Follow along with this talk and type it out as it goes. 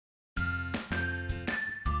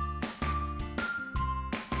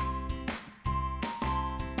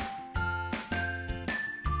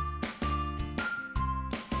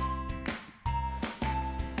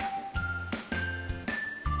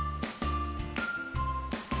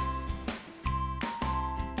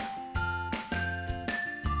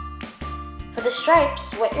For the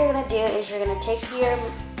stripes, what you're going to do is you're going to take your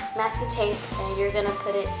masking tape and you're going to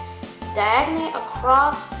put it diagonally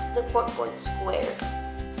across the corkboard square.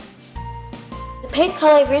 The paint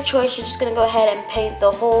color of your choice, you're just going to go ahead and paint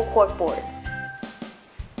the whole corkboard.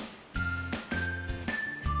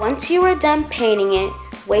 Once you are done painting it,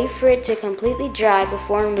 wait for it to completely dry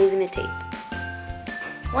before removing the tape.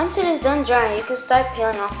 Once it is done drying, you can start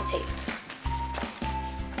peeling off the tape.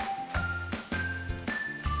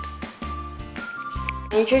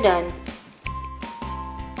 And you're done.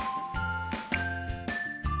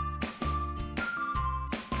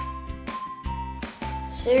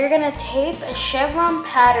 So you're going to tape a chevron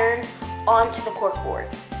pattern onto the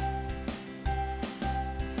corkboard.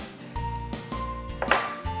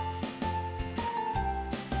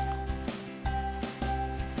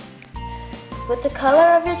 With the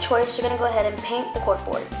color of your choice, you're going to go ahead and paint the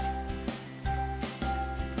corkboard.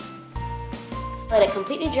 Let it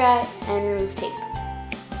completely dry and remove tape.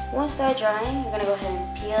 Once that's drying, you're going to go ahead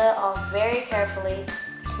and peel it off very carefully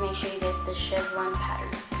to make sure you get the chevron pattern.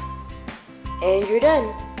 And you're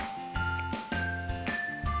done.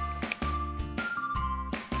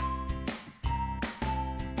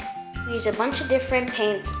 Use a bunch of different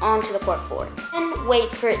paints onto the corkboard and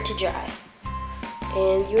wait for it to dry.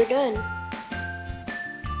 And you're done.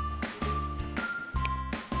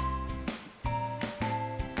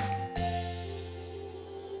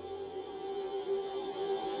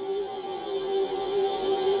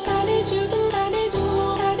 I need you the